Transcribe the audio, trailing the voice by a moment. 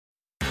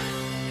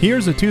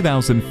Here's a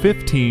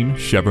 2015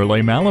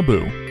 Chevrolet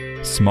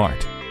Malibu.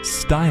 Smart,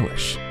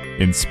 stylish,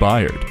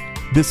 inspired.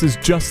 This is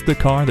just the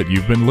car that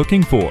you've been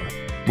looking for.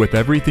 With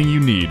everything you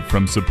need,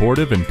 from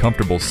supportive and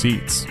comfortable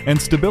seats and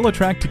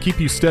StabiliTrak to keep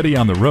you steady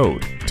on the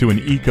road, to an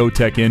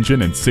Ecotec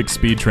engine and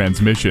 6-speed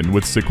transmission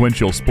with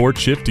sequential sport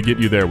shift to get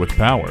you there with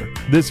power,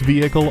 this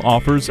vehicle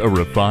offers a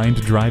refined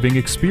driving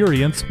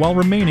experience while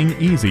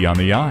remaining easy on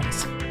the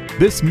eyes.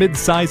 This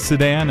mid-size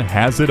sedan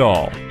has it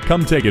all.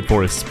 Come take it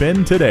for a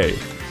spin today.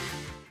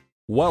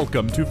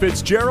 Welcome to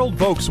Fitzgerald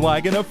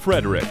Volkswagen of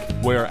Frederick,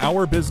 where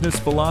our business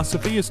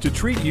philosophy is to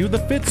treat you the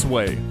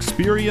FitzWay.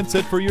 Experience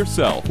it for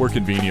yourself. We're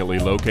conveniently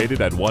located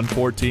at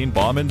 114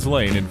 Bauman's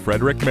Lane in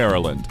Frederick,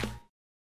 Maryland.